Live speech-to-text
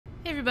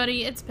Hey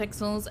everybody, it's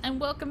Pixels, and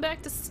welcome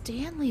back to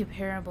Stanley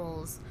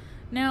Parables.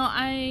 Now,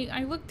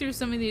 I looked through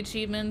some of the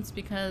achievements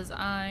because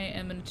I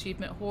am an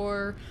achievement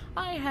whore.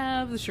 I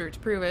have the shirt to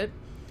prove it.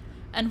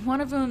 And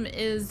one of them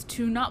is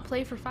to not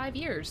play for 5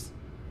 years.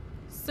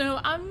 So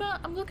I'm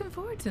looking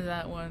forward to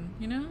that one,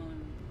 you know?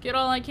 Get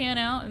all I can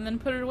out and then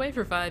put it away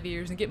for 5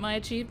 years and get my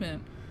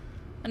achievement.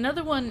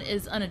 Another one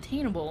is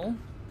unattainable,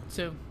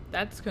 so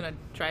that's gonna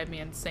drive me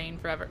insane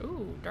forever.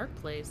 Ooh, dark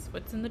place.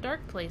 What's in the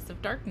dark place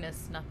of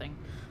darkness? Nothing.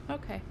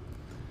 Okay.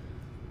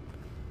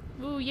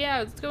 Ooh, yeah,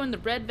 let's go in the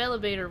red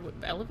velevator.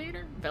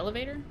 Elevator?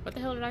 Velevator? What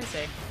the hell did I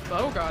say?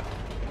 Oh, God.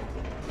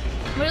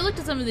 But I looked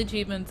at some of the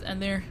achievements,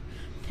 and they're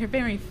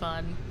very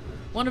fun.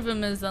 One of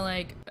them is,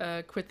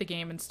 quit the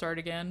game and start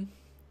again.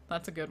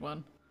 That's a good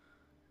one.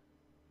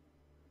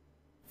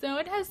 So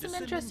it has some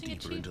interesting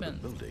achievements. Into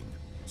the building,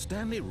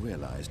 Stanley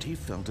realized he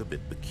felt a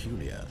bit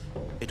peculiar.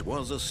 It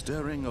was a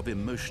stirring of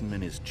emotion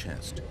in his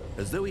chest,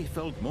 as though he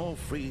felt more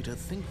free to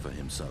think for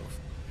himself,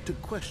 to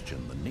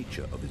question the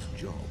nature of his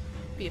job.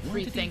 Be a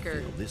free thinker. Why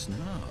did he feel this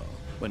now,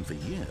 when for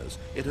years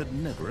it had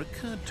never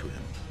occurred to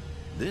him?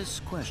 This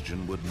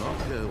question would not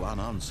go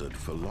unanswered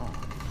for long.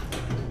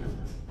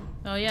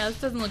 Oh yeah, this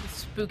doesn't look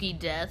spooky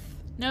death.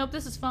 Nope,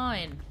 this is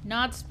fine.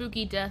 Not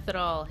spooky death at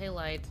all. Hey,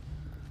 light.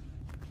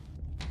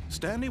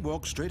 Stanley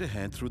walked straight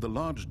ahead through the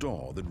large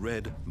door that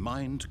read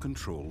Mind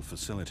Control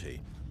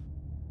Facility.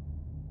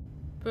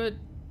 But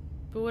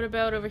what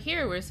about over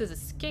here where it says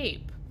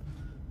escape?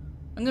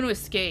 I'm gonna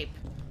escape.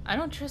 I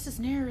don't trust this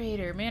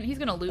narrator, man. He's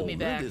gonna loot me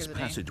back. Although this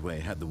passageway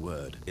had the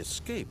word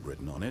escape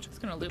written on it,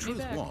 the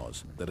truth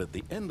was that at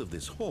the end of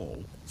this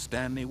hall,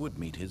 Stanley would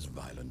meet his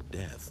violent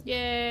death.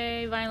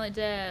 Yay, violent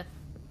death.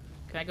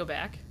 Can I go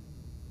back?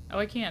 Oh,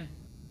 I can.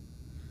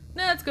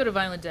 No, let's go to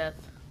violent death.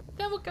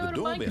 Then we'll go to mind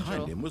control. The door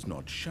behind him was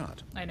not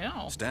shut. I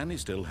know. Stanley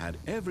still had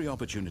every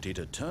opportunity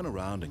to turn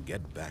around and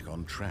get back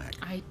on track.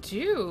 I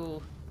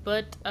do.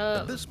 But,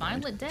 at this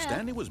violent point, death.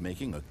 Stanley was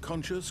making a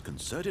conscious,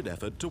 concerted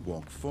effort to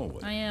walk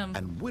forward. I am.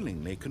 And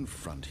willingly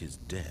confront his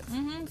death.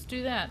 Let's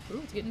do that. Ooh,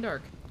 it's getting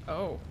dark.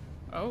 Oh.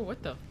 Oh,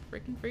 what the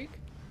freaking freak?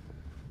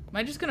 Am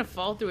I just gonna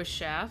fall through a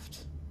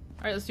shaft?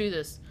 Alright, let's do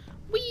this.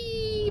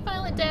 Whee!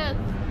 Violent death!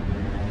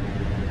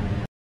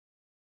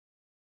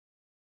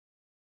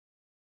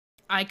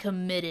 I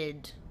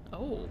committed.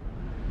 Oh.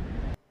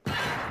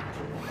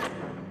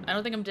 I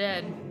don't think I'm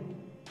dead.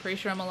 Pretty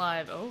sure I'm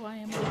alive. Oh, I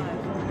am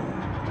alive.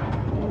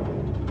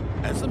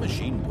 As the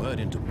machine whirred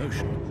into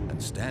motion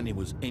and Stanley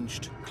was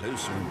inched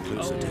closer and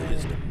closer to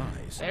his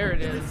demise, there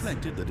it is. He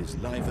reflected that his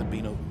life had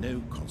been of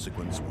no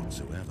consequence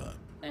whatsoever.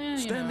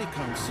 Stanley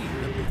can't see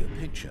the bigger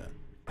picture.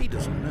 He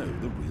doesn't know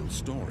the real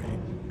story,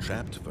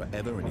 trapped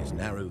forever in his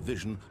narrow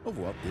vision of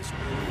what this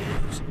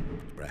world is.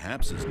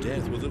 Perhaps his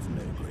death was of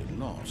no great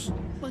loss,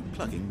 like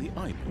plucking the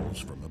eyeballs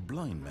from a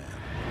blind man.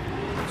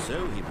 And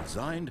so he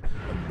resigned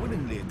and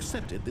willingly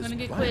accepted this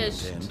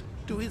violent end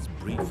to his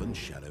brief and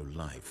shallow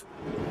life.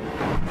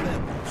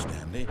 Farewell,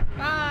 Stanley.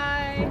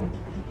 Bye.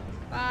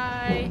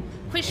 Bye.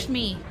 Push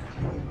me.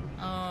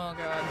 Oh,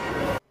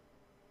 God.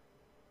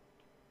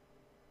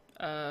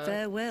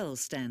 Farewell,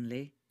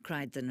 Stanley,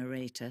 cried the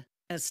narrator,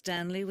 as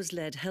Stanley was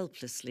led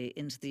helplessly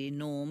into the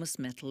enormous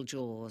metal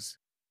jaws.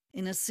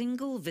 In a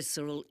single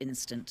visceral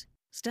instant,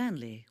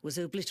 Stanley was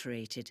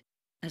obliterated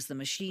as the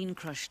machine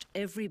crushed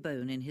every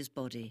bone in his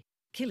body,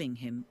 killing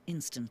him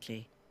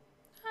instantly.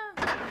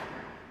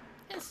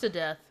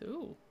 Insta-death.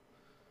 Ooh.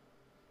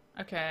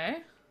 Okay.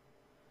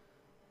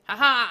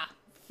 Haha!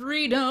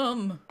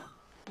 Freedom!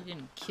 You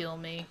didn't kill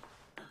me.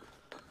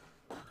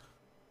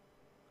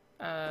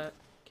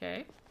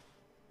 Okay.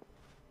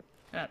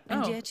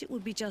 And yet it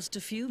would be just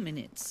a few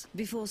minutes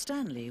before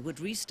Stanley would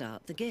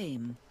restart the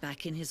game,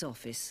 back in his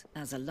office,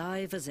 as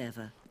alive as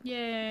ever.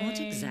 Yay! What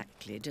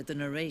exactly did the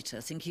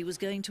narrator think he was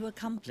going to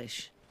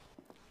accomplish?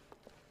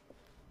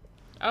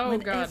 Oh,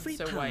 when God, every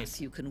so path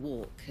white. you can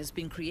walk has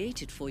been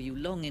created for you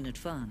long in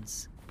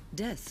advance,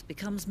 death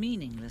becomes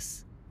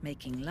meaningless,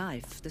 making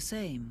life the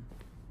same.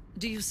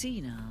 Do you see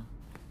now?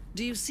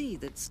 Do you see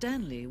that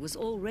Stanley was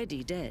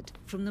already dead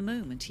from the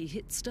moment he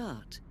hit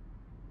start?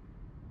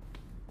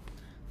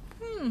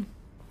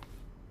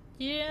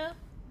 Yeah.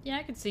 Yeah,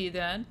 I could see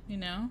that, you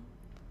know.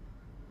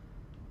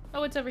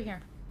 Oh, it's over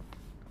here.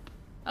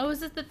 Oh,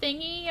 is this the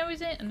thingy I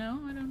was in? No,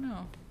 I don't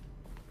know.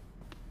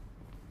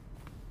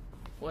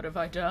 What have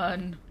I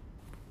done?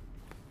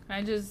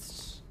 I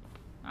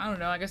don't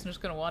know, I guess I'm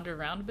just gonna wander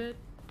around a bit.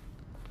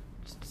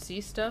 Just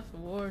see stuff.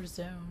 War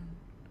zone.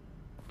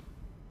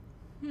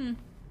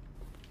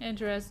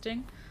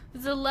 Interesting.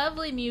 It's a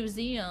lovely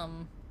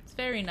museum. It's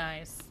very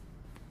nice.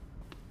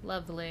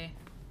 Lovely.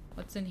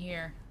 What's in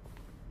here?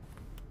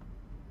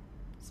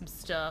 Some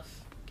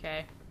stuff.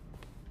 Okay.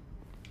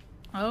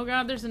 Oh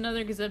God, there's another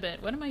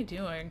exhibit. What am I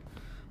doing?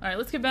 Alright,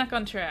 let's get back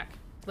on track.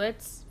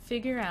 Let's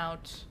figure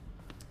out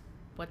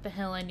what the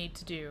hell I need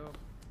to do.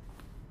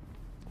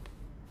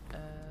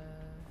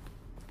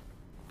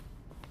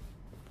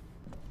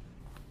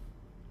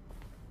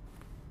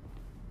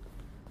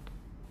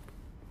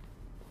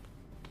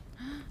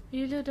 Are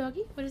you a little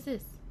doggy? What is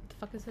this? What the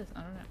fuck is this?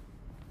 I don't know.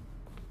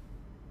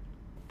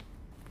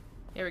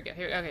 Here we go.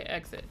 Here. Okay,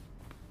 exit.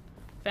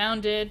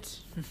 Found it.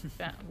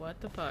 What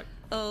the fuck?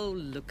 Oh,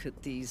 look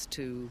at these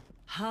two.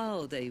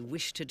 How they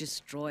wish to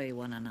destroy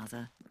one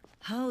another.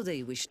 How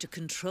they wish to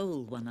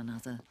control one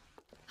another.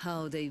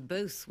 How they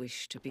both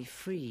wish to be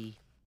free.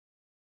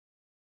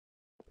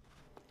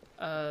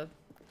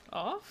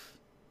 Off?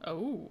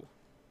 Oh.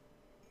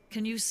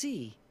 Can you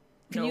see?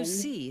 Can you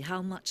see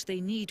how much they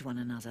need one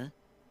another?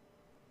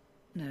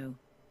 No,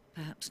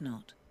 perhaps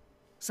not.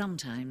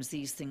 Sometimes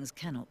these things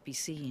cannot be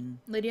seen.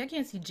 Lady, I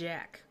can't see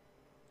Jack.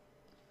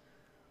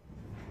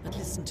 But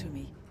listen to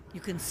me. You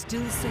can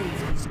still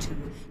save these two.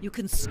 You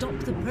can stop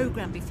the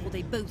program before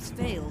they both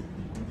fail.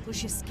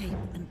 Push escape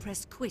and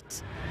press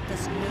quit.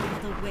 There's no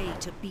other way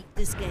to beat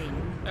this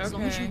game. As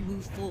long as you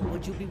move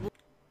forward, you'll be...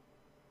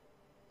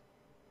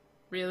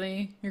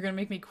 Really? You're gonna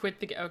make me quit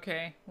the game?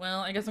 Okay. Well,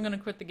 I guess I'm gonna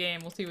quit the game.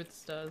 We'll see what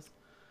this does.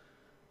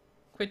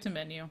 Quit to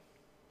menu.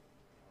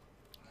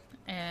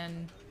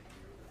 And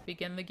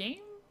begin the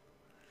game?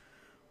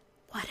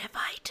 What have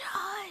I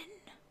done?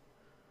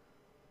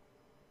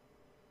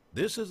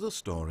 This is the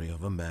story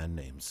of a man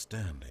named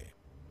Stanley.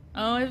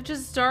 Oh, I've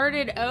just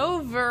started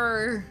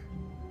over.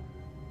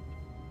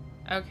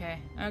 Okay,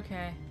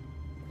 okay.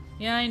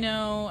 Yeah, I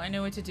know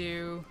what to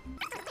do.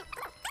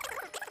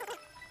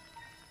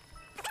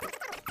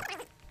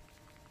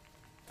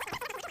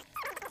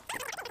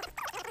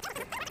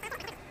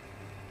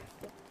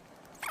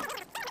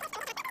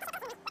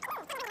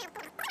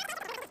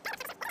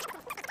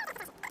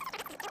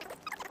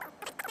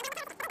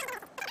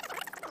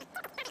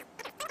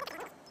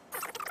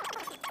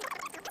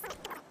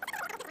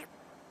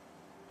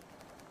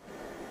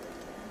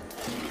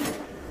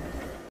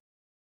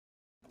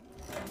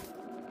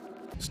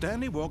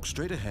 Stanley walked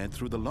straight ahead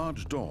through the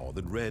large door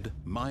that read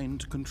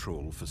Mind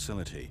Control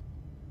Facility.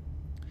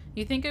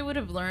 You think I would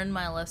have learned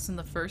my lesson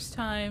the first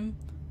time?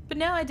 But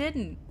now I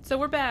didn't. So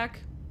we're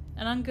back.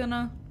 And I'm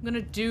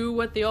gonna do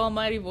what the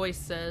almighty voice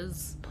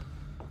says.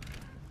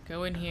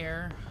 Go in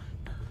here.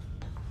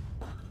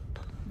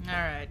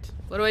 Alright.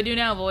 What do I do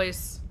now,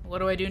 voice? What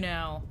do I do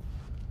now?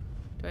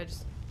 Do I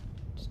just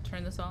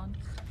turn this on?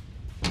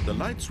 The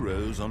lights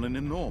rose on an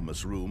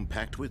enormous room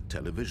packed with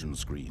television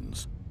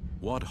screens.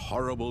 What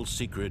horrible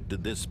secret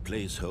did this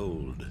place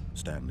hold?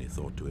 Stanley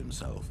thought to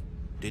himself.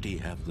 Did he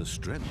have the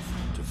strength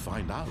to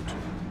find out?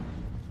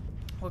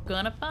 We're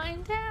gonna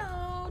find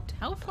out.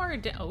 How far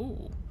down?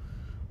 Oh.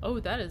 Oh,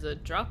 that is a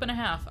drop and a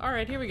half.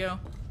 Alright, here we go.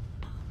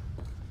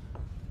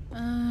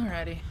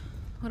 Alrighty.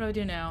 What do I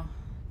do now?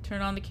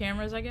 Turn on the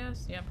cameras, I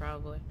guess? Yeah,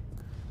 probably.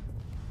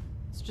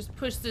 Let's just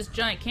push this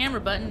giant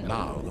camera button.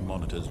 Now the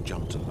monitors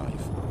jumped to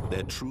life,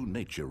 their true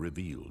nature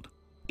revealed.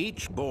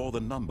 Each bore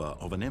the number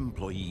of an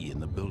employee in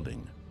the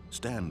building,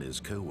 Stanley's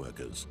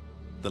co-workers.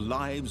 The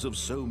lives of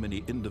so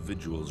many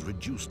individuals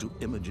reduced to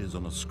images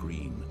on a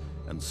screen,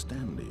 and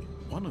Stanley,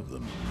 one of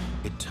them,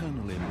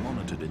 eternally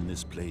monitored in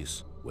this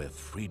place where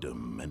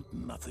freedom meant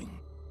nothing.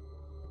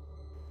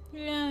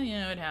 Yeah, you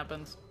know, it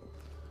happens.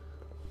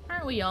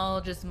 Aren't we all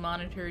just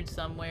monitored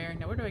somewhere?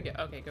 Now, where do I go?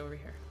 Okay, go over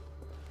here.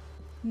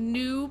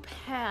 New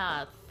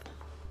path.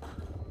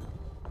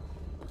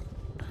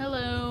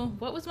 Hello.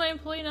 What was my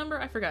employee number?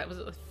 I forgot. Was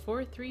it like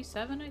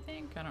 437, I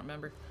think? I don't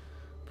remember.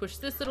 Push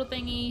this little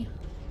thingy.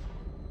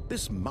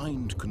 This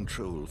mind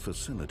control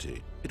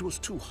facility, it was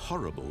too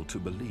horrible to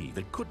believe.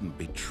 It couldn't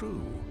be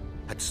true.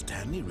 Had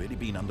Stanley really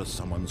been under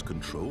someone's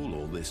control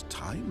all this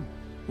time?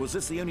 Was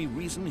this the only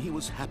reason he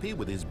was happy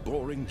with his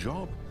boring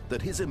job?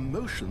 That his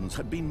emotions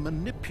had been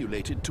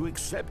manipulated to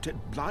accept it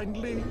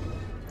blindly?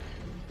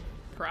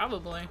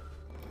 Probably.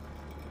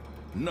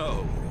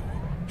 No.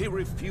 He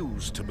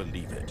refused to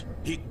believe it.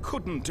 He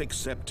couldn't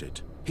accept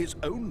it. His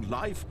own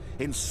life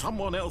in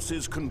someone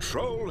else's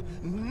control?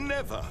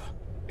 Never!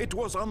 It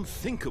was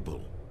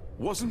unthinkable,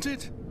 wasn't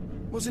it?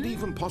 Was it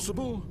even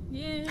possible?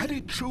 Yeah. Had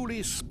he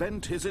truly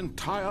spent his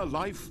entire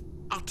life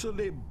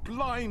utterly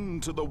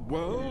blind to the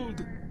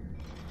world?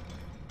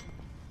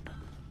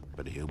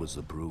 But here was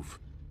the proof.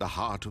 The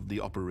heart of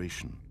the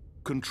operation.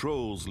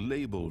 Controls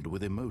labeled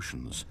with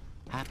emotions.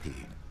 Happy,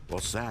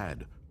 or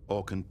sad,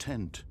 or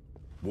content.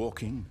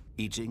 Walking,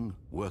 eating,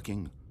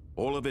 working,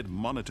 all of it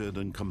monitored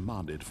and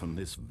commanded from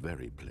this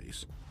very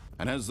place.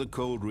 And as the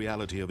cold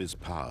reality of his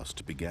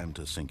past began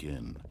to sink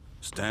in,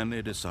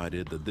 Stanley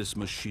decided that this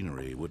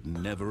machinery would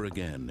never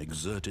again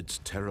exert its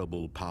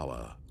terrible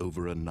power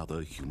over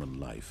another human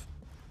life.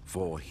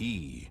 For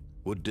he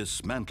would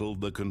dismantle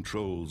the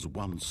controls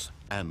once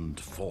and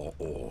for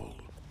all.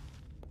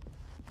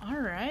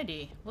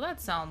 Alrighty. Well,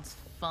 that sounds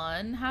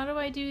fun. How do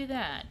I do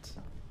that?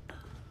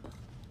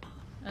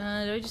 Do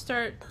I just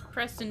start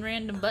pressing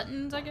random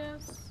buttons, I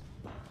guess?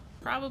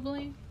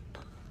 Probably.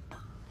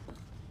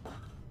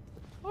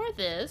 Or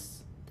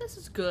this. This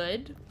is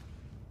good.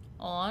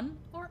 On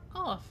or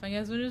off. I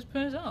guess we just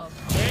put it off.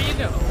 There you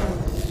go.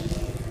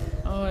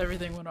 Oh,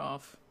 everything went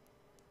off.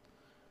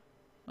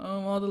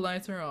 Oh, all the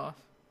lights are off.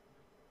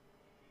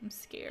 I'm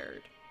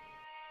scared.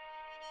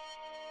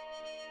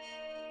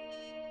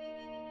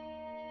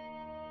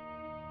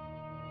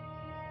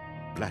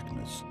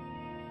 blackness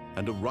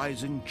and a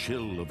rising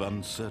chill of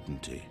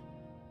uncertainty.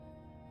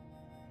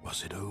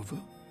 Was it over?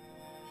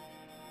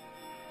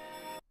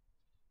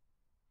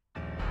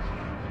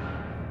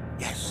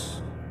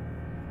 Yes.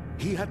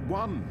 He had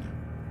won.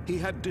 He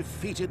had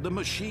defeated the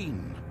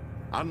machine,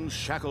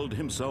 unshackled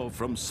himself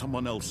from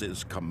someone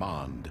else's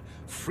command.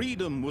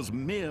 Freedom was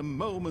mere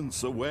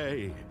moments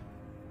away.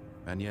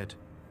 And yet,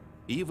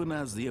 even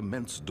as the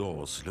immense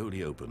door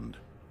slowly opened,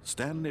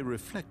 Stanley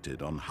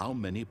reflected on how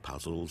many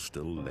puzzles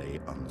still lay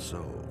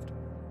unsolved.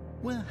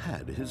 Where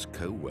had his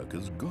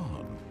co-workers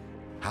gone?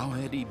 How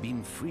had he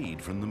been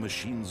freed from the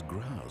machine's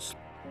grasp?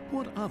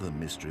 What other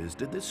mysteries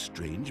did this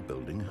strange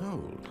building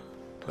hold?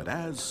 But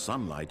as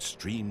sunlight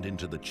streamed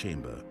into the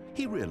chamber,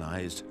 he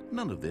realized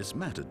none of this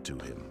mattered to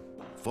him.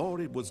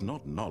 For it was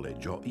not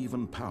knowledge or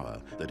even power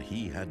that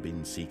he had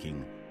been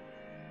seeking,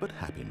 but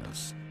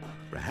happiness.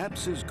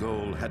 Perhaps his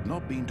goal had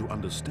not been to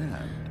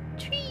understand,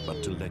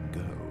 but to let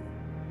go.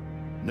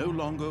 No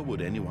longer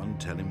would anyone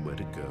tell him where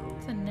to go,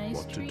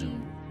 what to do,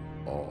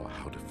 or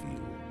how to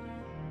feel.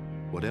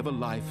 Whatever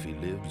life he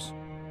lives,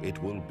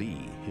 it will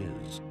be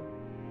his.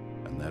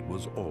 And that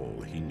was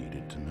all he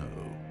needed to know.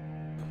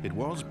 It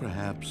was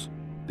perhaps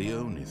the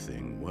only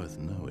thing worth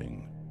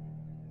knowing.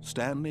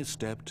 Stanley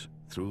stepped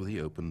through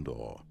the open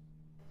door.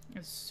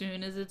 As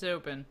soon as it's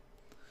open.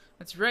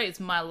 That's right, it's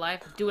my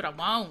life. Do what I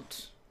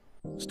want.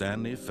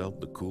 Stanley felt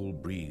the cool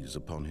breeze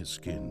upon his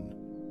skin,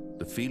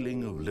 the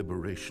feeling of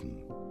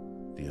liberation,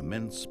 the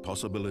immense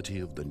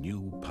possibility of the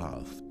new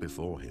path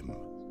before him.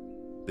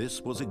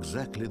 This was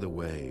exactly the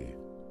way,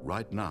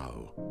 right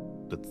now,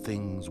 that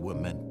things were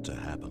meant to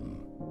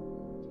happen.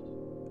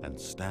 And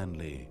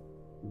Stanley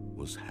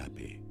was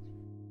happy.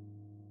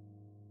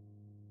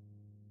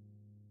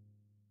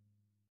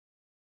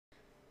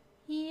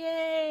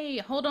 Yay!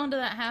 Hold on to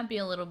that happy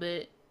a little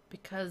bit,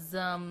 because,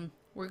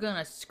 we're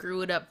gonna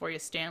screw it up for you,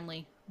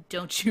 Stanley.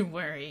 Don't you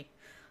worry.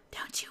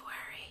 Don't you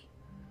worry.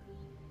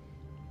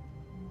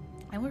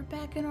 And we're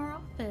back in our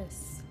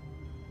office.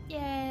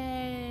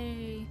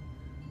 Yay!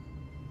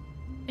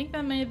 I think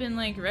that may have been,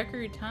 like,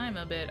 record time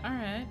a bit.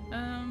 Alright,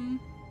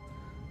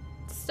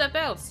 step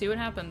out, see what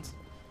happens.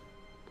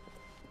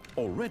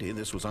 Already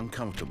this was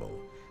uncomfortable,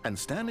 and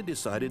Stanley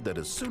decided that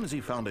as soon as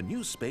he found a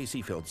new space,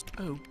 he felt,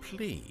 oh,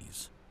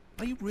 please.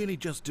 Are you really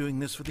just doing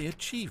this for the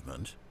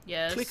achievement?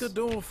 Yes. Click a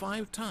door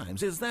 5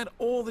 times. Is that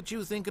all that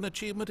you think an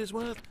achievement is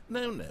worth?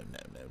 No.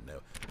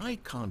 I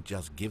can't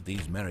just give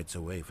these merits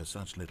away for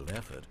such little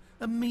effort.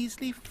 A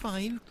measly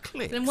 5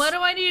 clicks. Then what do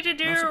I need to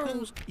do? Now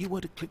suppose you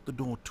were to click the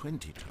door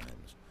 20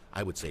 times.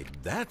 I would say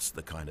that's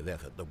the kind of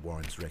effort that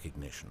warrants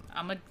recognition.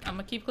 I'm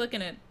gonna keep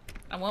clicking it.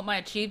 I want my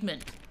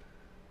achievement.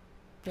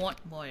 Want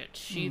my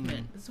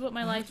achievement. This is what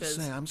my life is. I have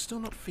to say, I'm still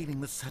not feeling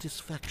the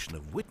satisfaction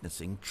of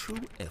witnessing true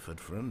effort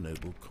for a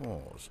noble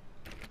cause.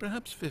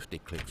 Perhaps 50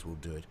 clicks will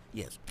do it.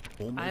 Yes,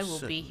 almost I will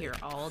certainly be here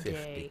all 50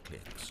 day.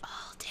 Clicks.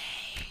 All day.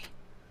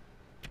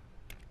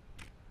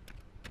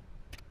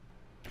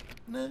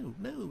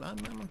 No,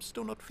 I'm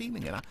still not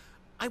feeling it.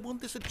 I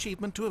want this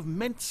achievement to have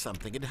meant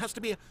something. It has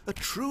to be a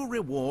true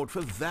reward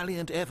for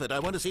valiant effort. I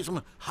want to see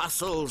some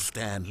hustle,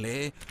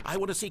 Stanley. I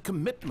want to see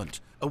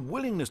commitment, a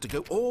willingness to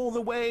go all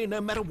the way,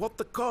 no matter what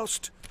the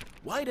cost.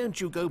 Why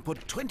don't you go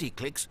put 20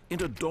 clicks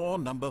into door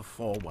number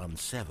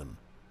 417?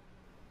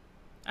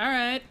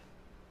 Alright.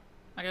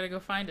 I gotta go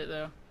find it,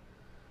 though.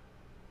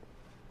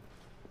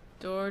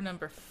 Door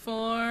number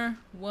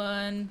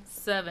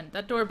 417.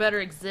 That door better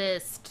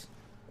exist.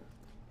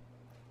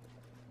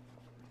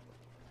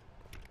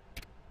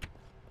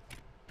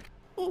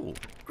 Oh,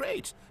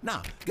 great.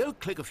 Now, go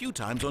click a few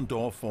times on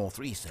door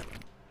 437.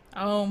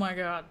 Oh my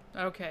god.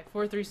 Okay,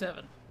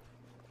 437.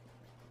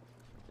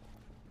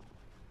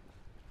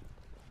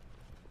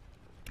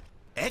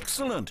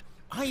 Excellent.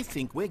 I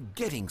think we're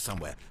getting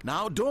somewhere.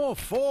 Now, door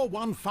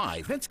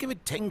 415. Let's give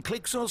it 10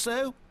 clicks or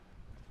so.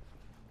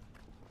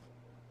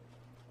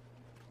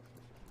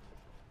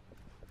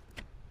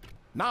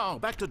 Now,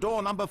 back to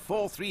door number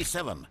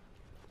 437.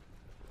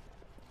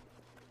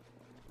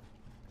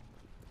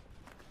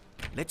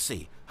 Let's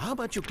see. How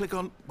about you click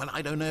on, well,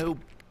 I don't know,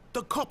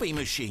 the copy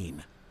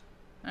machine?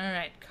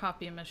 Alright,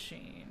 copy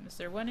machine. Is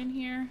there one in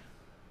here?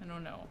 I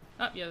don't know.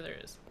 Oh, yeah, there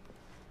is.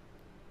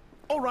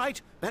 All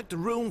right, back to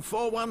room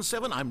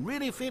 417. I'm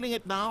really feeling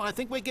it now. I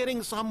think we're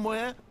getting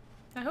somewhere.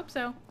 I hope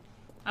so.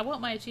 I want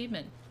my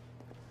achievement.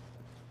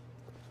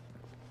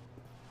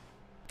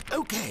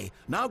 Okay,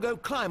 now go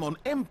climb on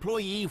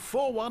employee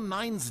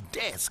 419's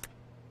desk.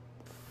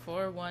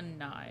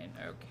 419,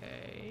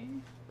 okay.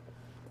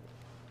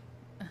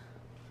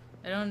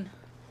 I don't...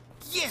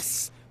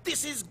 Yes!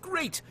 This is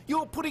great!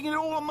 You're putting it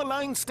all on the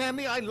line,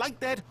 Stanley. I like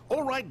that.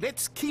 All right,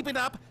 let's keep it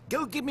up.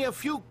 Go give me a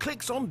few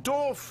clicks on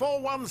door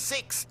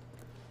 416.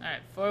 Alright,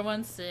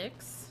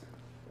 416.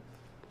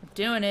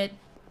 Doing it.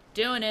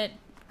 Doing it.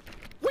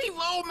 We've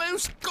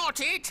almost got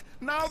it!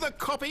 Now the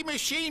copy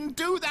machine,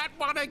 do that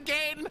one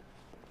again!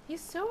 He's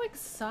so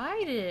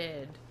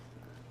excited.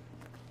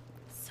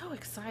 So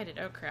excited.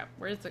 Oh crap.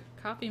 Where's the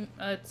copy?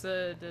 It's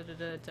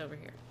over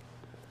here.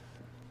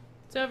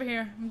 It's over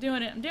here. I'm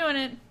doing it. I'm doing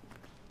it.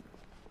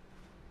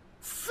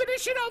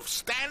 Finish it off,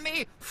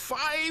 Stanley.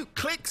 5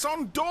 clicks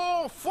on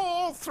door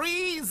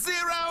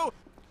 430.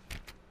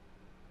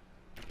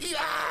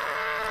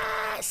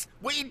 Yes!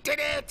 We did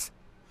it!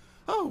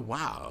 Oh,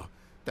 wow.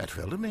 That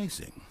felt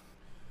amazing.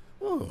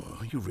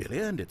 Oh, you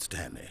really earned it,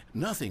 Stanley.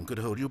 Nothing could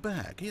hold you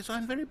back. Yes,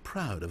 I'm very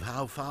proud of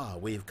how far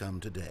we've come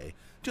today.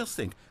 Just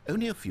think,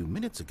 only a few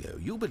minutes ago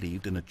you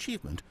believed an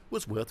achievement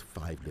was worth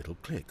 5 little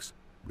clicks.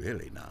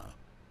 Really now,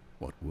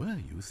 what were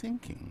you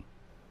thinking?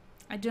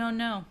 I don't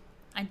know.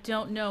 I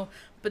don't know.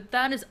 But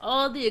that is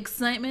all the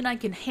excitement I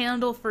can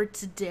handle for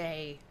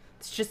today.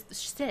 It's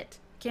just it.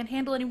 Can't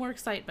handle any more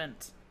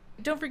excitement.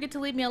 Don't forget to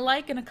leave me a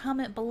like and a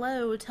comment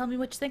below. Tell me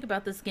what you think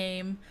about this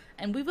game.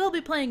 And we will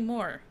be playing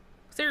more.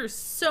 There's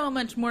so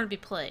much more to be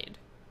played.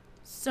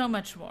 So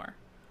much more.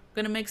 I'm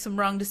gonna make some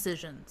wrong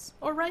decisions.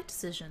 Or right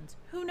decisions.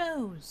 Who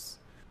knows?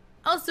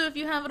 Also, if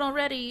you haven't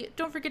already,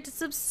 don't forget to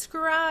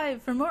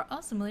subscribe for more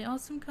awesomely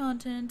awesome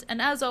content. And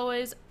as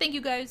always, thank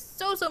you guys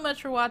so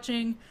much for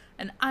watching.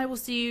 And I will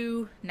see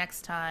you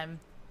next time.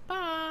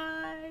 Bye!